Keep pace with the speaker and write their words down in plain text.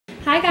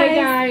Hi guys. Hey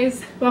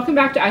guys. Welcome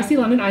back to Icy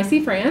London, Icy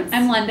France.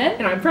 I'm London.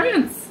 And I'm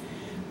France.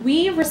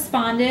 We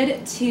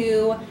responded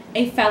to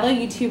a fellow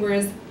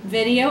YouTuber's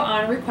video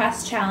on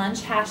request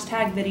challenge,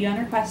 hashtag video on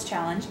request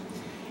challenge.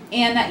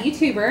 And that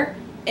YouTuber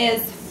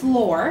is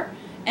Floor,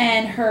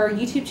 and her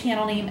YouTube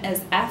channel name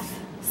is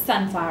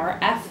f.sunflower,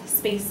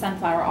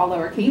 f.sunflower, all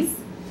lowercase.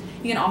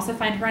 You can also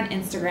find her on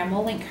Instagram.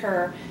 We'll link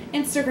her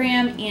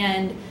Instagram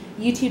and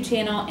YouTube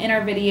channel in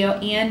our video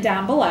and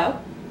down below.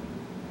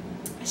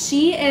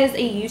 She is a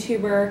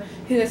YouTuber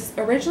who is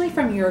originally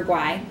from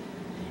Uruguay,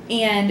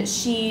 and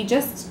she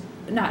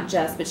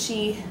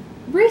she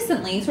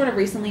recently, sort of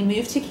recently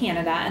moved to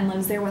Canada and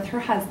lives there with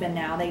her husband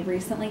now. They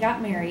recently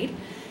got married.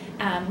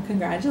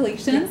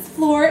 Congratulations,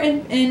 Floor,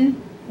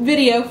 in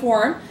video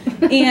form.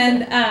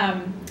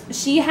 And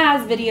she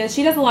has videos.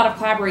 She does a lot of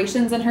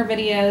collaborations in her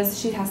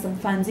videos. She has some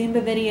fun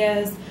Zumba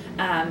videos,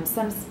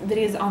 some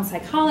videos on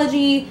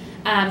psychology.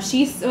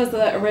 She was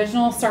the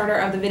original starter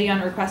of the video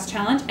on request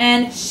challenge,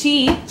 and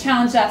she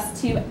challenged us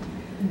to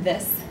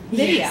this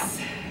video. Yes.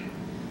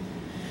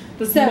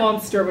 This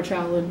monster of a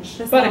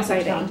challenge, but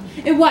exciting.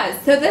 It was.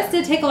 So this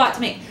did take a lot to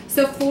make.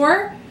 So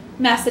Floor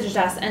messaged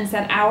us and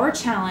said our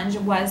challenge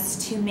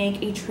was to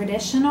make a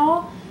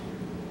traditional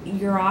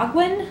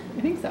Uruguayan.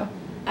 I think so.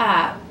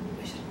 I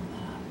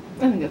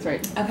think that's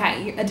right.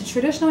 Okay, a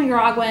traditional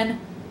Uruguayan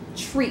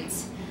treat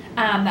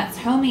that's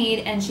homemade,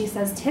 and she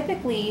says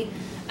typically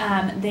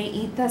they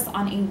eat this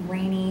on a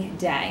rainy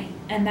day,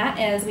 and that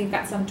is, we've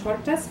got some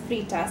Tortas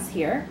Fritas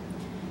here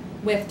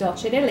with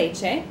Dulche de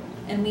Leche,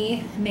 and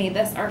we made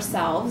this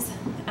ourselves.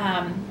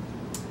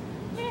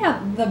 Yeah,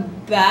 the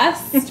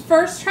best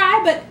first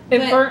try, but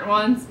it burnt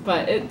once,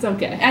 but it's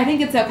okay. I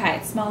think it's okay.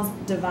 It smells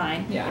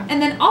divine. Yeah. And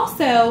then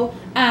also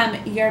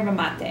Yerba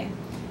mate,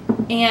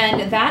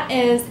 and that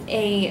is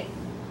a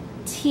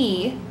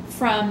tea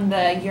from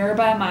the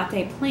Yerba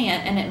mate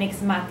plant, and it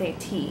makes mate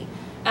tea.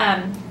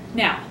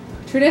 Now,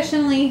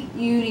 traditionally,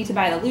 you need to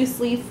buy the loose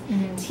leaf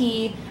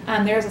tea.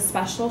 There's a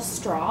special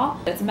straw.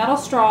 It's a metal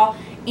straw,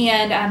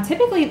 and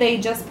typically they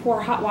just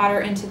pour hot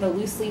water into the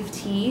loose leaf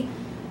tea.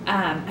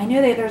 I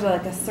know that there's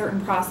like a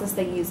certain process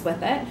they use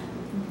with it.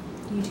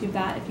 YouTube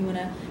that if you want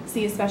to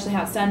see especially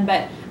how it's done.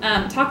 But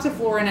talked to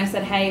Floor and I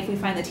said, hey, if we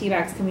find the tea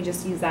bags, can we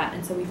just use that?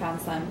 And so we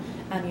found some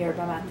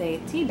Yerba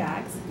mate tea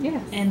bags.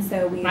 Yes. And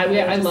so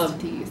I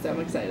love tea, so I'm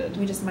excited.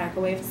 We just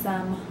microwaved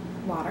some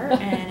water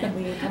and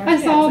we put our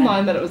I saw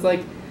online that it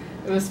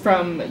was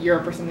from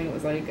Europe or something. It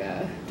was like,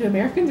 do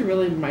Americans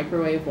really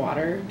microwave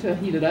water to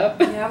heat it up?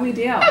 Yeah, we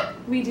do.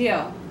 We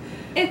do.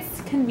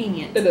 It's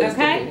convenient. It is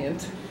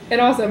convenient. And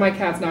also, my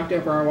cat's knocked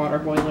over our water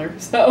boiler,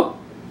 so.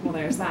 Well,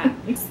 there's that.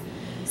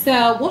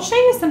 So, we'll show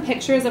you some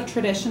pictures of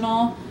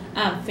traditional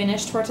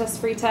finished Tortas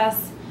Fritas.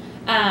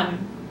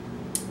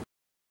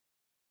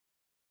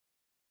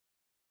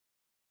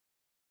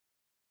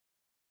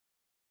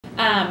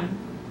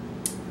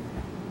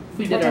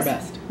 We did our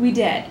best. We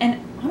did.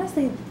 And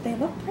honestly, they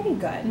look pretty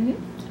good.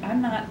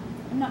 I'm not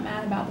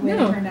mad about the way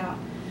they turned out.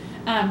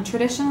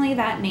 Traditionally,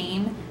 that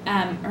name,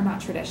 or not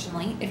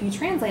traditionally, if you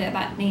translate it,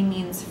 that name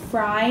means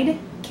fried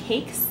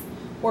cakes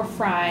or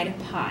fried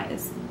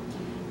pies.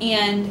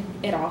 And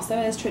it also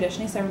is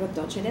traditionally served with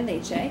dulce de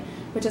leche,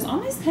 which is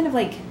almost kind of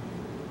like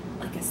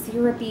a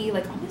syrupy,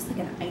 like almost like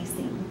an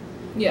icing.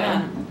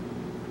 Yeah.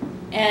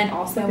 And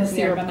also like with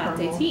yerba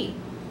mate tea.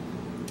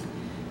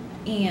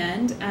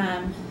 And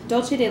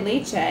dulce de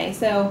leche.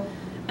 So,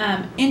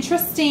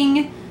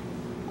 interesting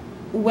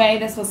way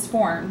this was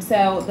formed.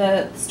 So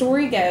the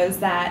story goes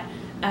that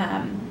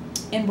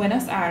in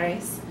Buenos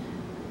Aires,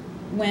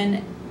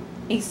 when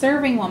a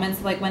serving woman,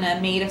 so like when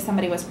a maid of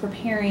somebody was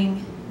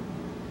preparing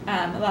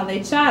la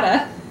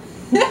lechada,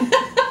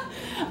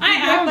 I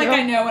act like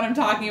I know what I'm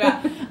talking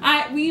about.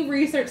 We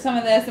researched some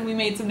of this and we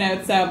made some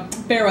notes, so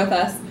bear with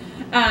us.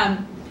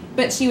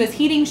 But she was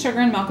heating sugar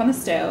and milk on the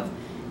stove,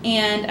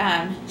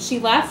 and she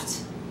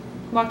walked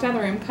out of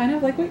the room, kind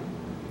of like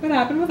what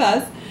happened with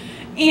us.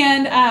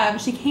 And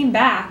she came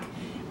back,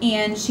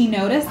 and she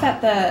noticed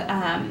that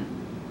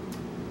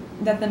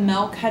the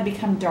milk had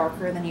become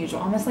darker than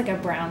usual, almost like a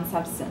brown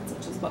substance,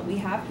 which is what we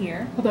have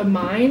here. Although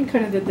mine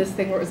kind of did this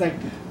thing where it was like,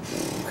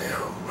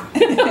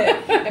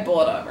 I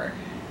boiled over.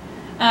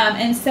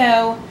 And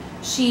so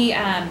she,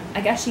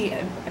 I guess she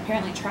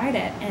apparently tried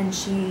it, and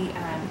she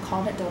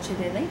called it dulce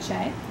de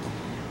leche,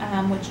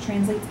 which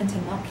translates into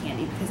milk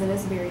candy because it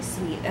is very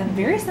sweet and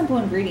very simple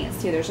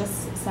ingredients too. There's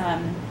just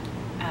some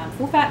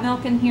full fat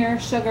milk in here,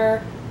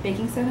 sugar,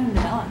 baking soda, and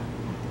vanilla.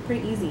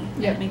 Pretty easy.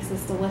 Yeah. It makes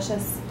this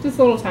delicious. Just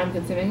a little time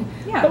consuming,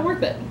 but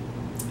worth it.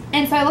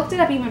 And so I looked it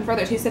up even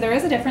further too. So there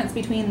is a difference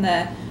between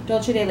the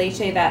dulce de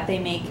leche that they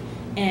make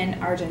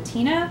in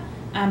Argentina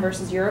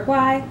versus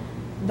Uruguay.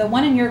 The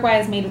one in Uruguay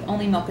is made with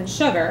only milk and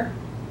sugar.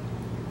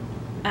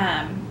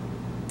 And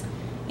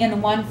the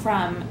one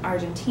from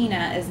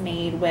Argentina is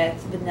made with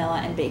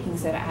vanilla and baking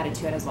soda added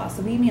to it as well.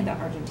 So we made the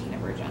Argentina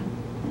version,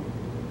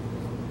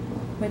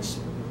 which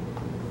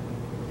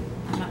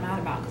I'm not mad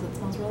about because it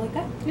smells really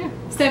good. Yeah.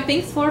 So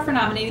thanks, Floor, for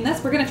nominating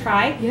this. We're going to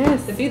try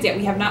the foods yet.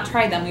 We have not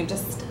tried them. We've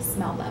just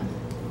smelled them.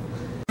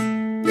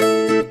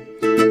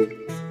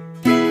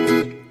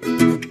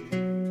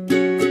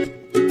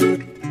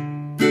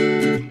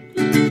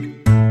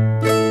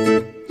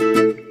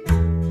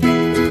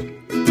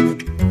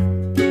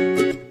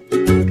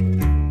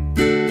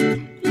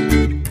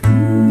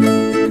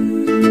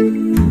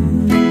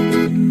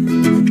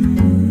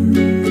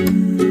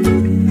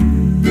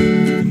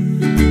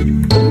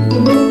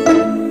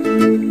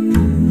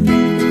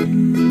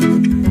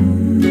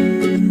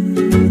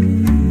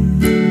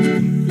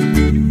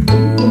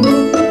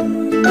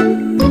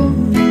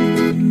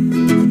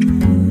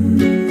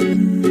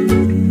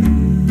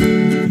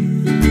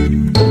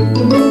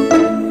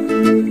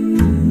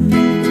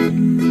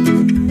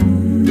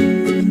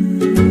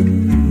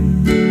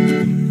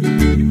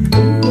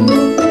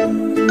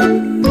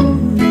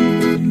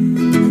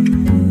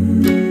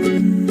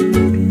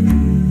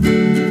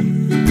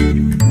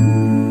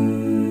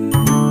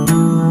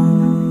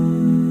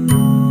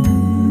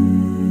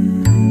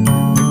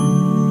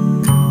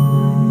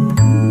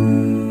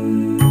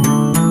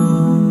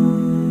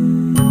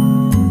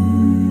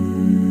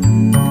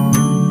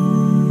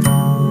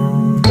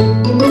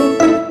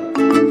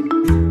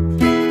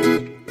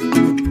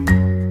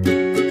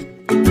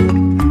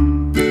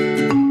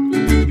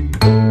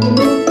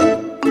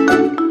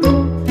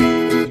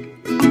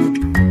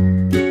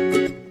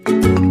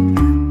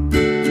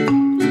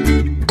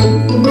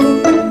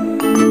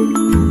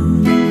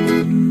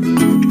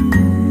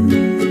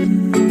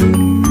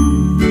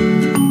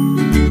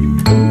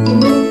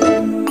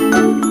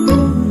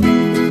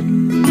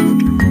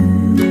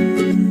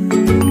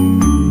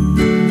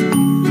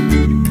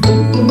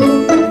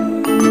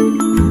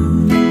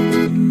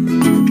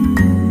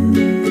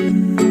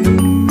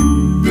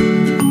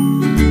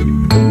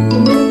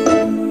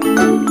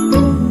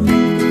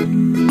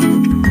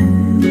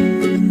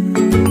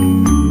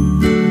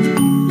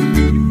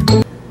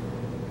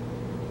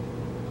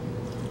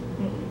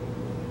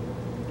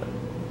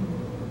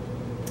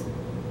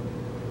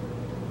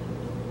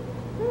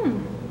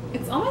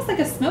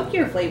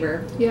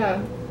 flavor.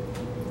 Yeah.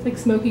 Like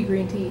smoky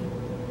green tea.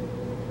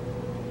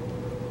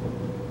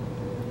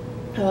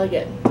 I like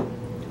it.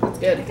 That's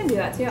I good. can do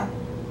that too.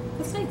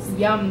 That's nice.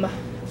 Yum.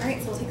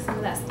 Alright, so we'll take some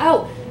of this.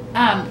 Oh,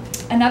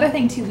 another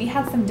thing too, we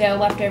had some dough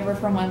left over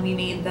from when we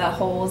made the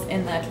holes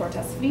in the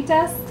Tortas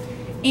Fritas.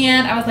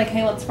 And I was like,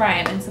 hey, let's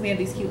fry them. And so we have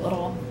these cute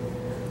little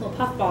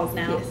puff balls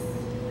now. Yes.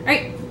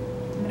 Alright,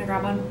 I'm gonna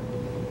grab one.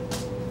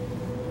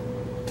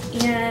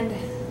 And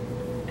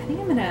I think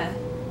I'm gonna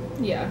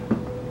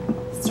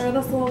stir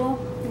this a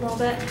little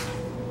bit.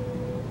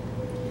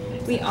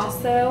 We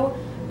also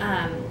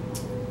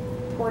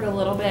poured a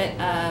little bit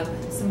of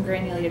some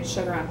granulated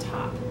sugar on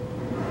top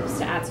just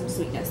to add some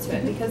sweetness to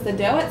it because the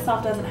dough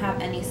itself doesn't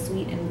have any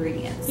sweet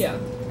ingredients. Yeah.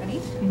 Ready?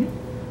 Mm-hmm.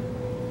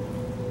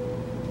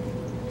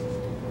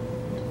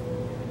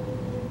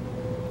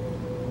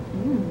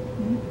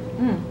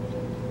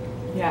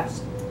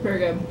 Yes. Very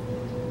good.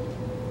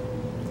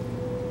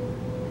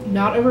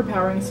 Not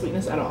overpowering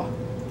sweetness at all.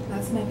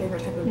 That's my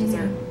favorite type of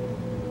dessert.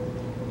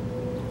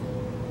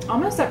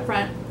 Almost up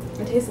front,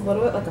 it tastes a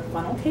little bit like a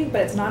funnel cake,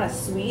 but it's not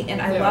as sweet.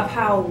 And I love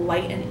how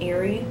light and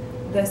airy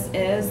this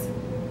is.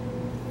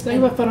 It's like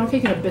a funnel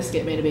cake and a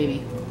biscuit made a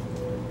baby.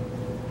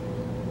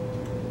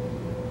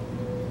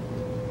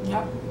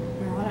 Yep,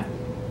 I want it.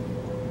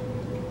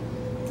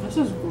 This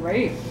is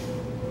great.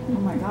 Oh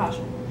my gosh.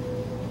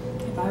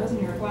 If I was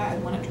in Uruguay,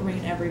 I'd want it to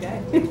rain every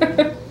day.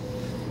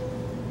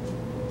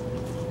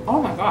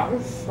 Oh my god,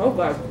 it's so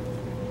good.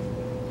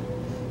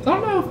 I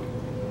don't know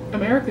if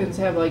Americans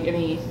have like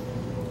any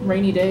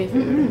rainy day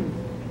food.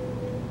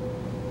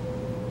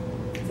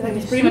 I feel like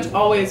it's pretty much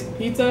always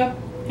pizza,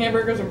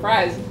 hamburgers, and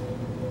fries.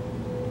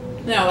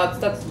 No,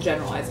 that's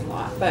generalizing a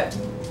lot, but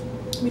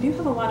we do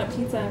have a lot of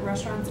pizza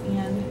restaurants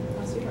and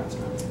fast food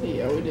restaurants.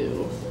 Yeah, we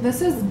do.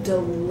 This is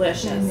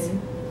delicious.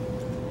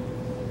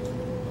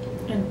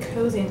 And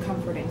cozy and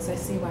comforting, so I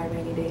see why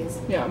rainy days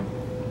Yeah.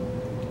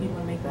 you'd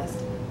want to make this.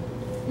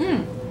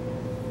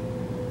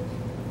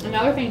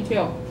 Another thing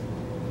too.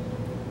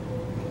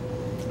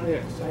 I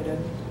get excited.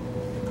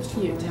 It's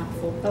Cute. a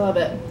mouthful. I love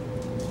it.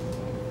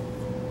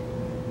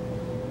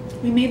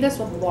 We made this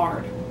with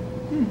lard.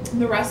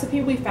 The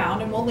recipe we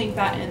found, and we'll link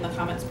that in the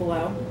comments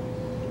below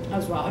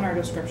as well in our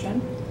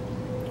description.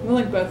 We'll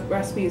link both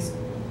recipes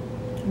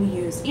we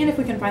use, and if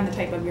we can find the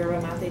type of yerba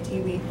mate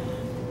tea we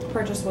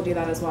purchased, we'll do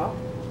that as well.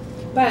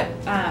 But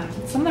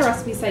some of the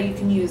recipes say you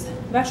can use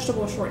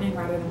vegetable shortening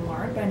rather than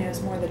lard, but I know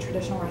more of the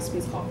traditional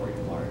recipes call for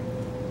lard.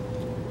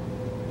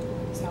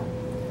 So,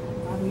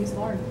 glad we use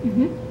lard.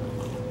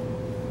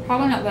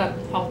 Probably not the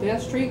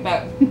healthiest treat,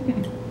 but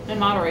in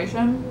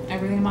moderation,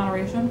 everything in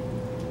moderation,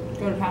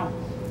 go to town.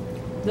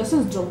 This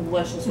is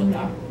delicious with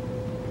that.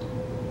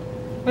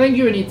 I think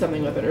you would need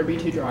something with it or be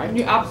too dry.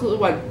 You absolutely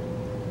would.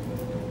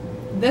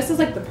 This is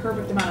like the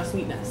perfect amount of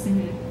sweetness.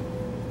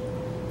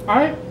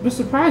 I was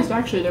surprised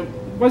actually there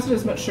wasn't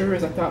as much sugar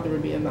as I thought there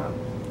would be in that.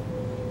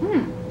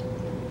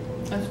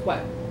 That's what?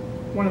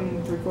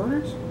 1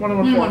 3/4? 1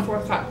 1/4.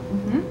 1/4 cup.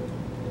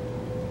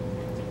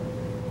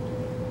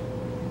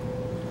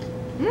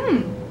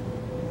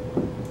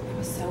 That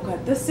was so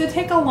good. This did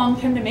take a long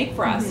time to make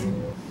for us.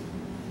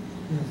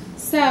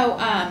 So,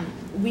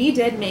 we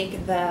did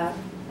make the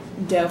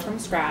dough from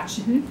scratch.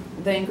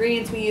 The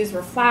ingredients we used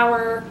were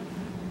flour,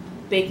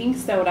 baking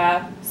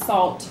soda,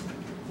 salt,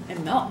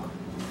 and milk,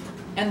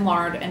 and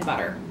lard and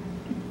butter.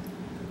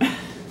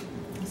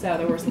 So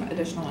there were some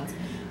additional ones,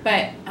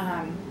 but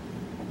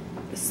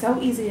it's so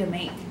easy to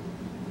make.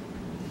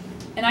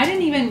 And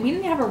we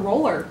didn't have a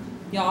roller,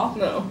 y'all.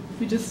 No,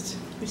 we just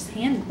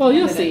hand. Well,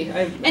 you'll handed see.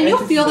 it. And you'll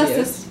feel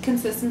this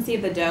consistency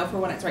of the dough for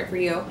when it's right for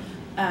you.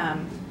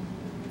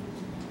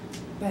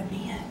 But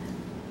man,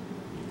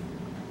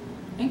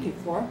 thank you,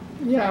 Flora.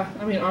 Yeah,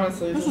 I mean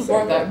honestly, This is so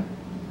worth good. it.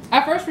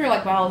 At first we were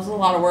like, wow, this is a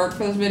lot of work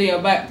for this video,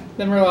 but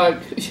Then we're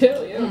like, yeah,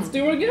 let's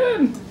do it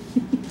again.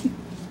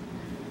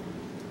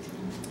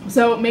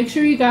 So make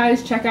sure you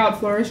guys check out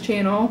Flora's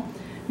channel.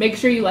 Make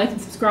sure you like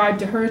and subscribe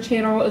to her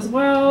channel as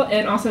well,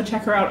 and also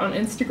check her out on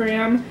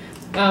Instagram.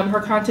 Her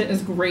content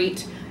is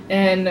great,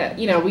 and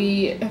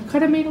we have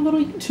kind of made a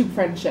little YouTube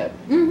friendship.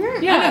 yeah, I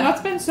know,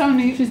 that's been so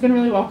neat. She's been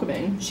really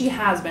welcoming. She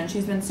has been.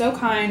 She's been so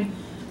kind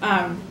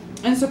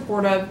and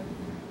supportive.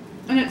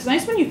 And it's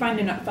nice when you find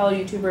a fellow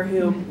YouTuber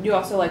who you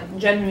also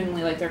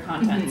genuinely like their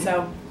content.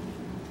 So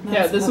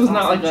This was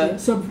not awesome. like a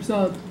sub for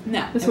sub.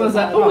 No. This it was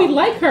not a, at all. we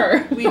like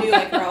her. We do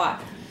like her a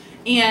lot.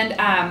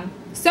 And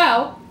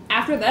so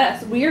after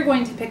this, we are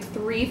going to pick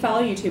 3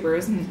 fellow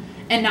YouTubers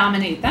and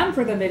nominate them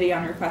for the video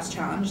on request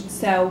challenge.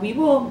 So we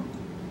will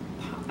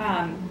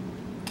I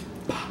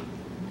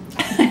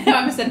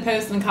almost said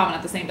post and comment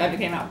at the same time. It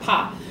came out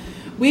pa.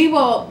 We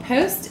will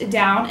post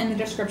down in the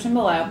description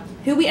below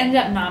who we ended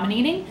up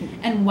nominating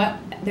and what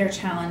their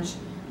challenge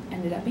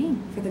ended up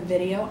being for the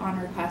video on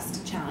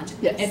request challenge.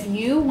 Yes. If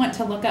you want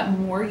to look up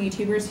more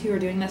YouTubers who are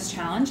doing this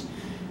challenge,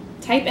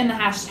 type in the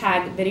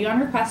hashtag video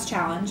on request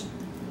challenge,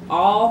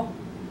 all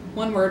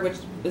one word, which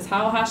is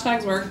how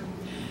hashtags work,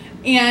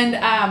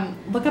 and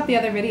look up the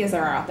other videos that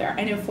are out there.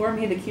 I know Flora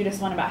made the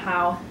cutest one about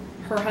how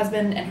her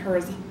husband and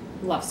hers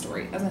love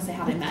story. I was gonna say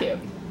how they met. Cute.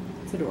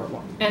 It's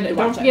adorable. And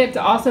don't forget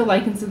to also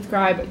like and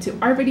subscribe to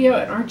our video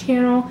and our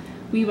channel.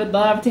 We would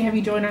love to have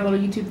you join our little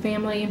YouTube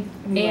family.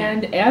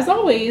 And as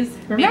always,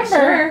 remember, make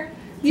sure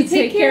you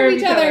take care of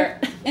each other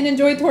and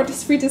enjoy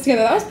Tortas Fritas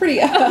together. That was pretty.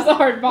 That was a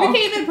hard ball. We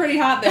came in pretty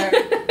hot there.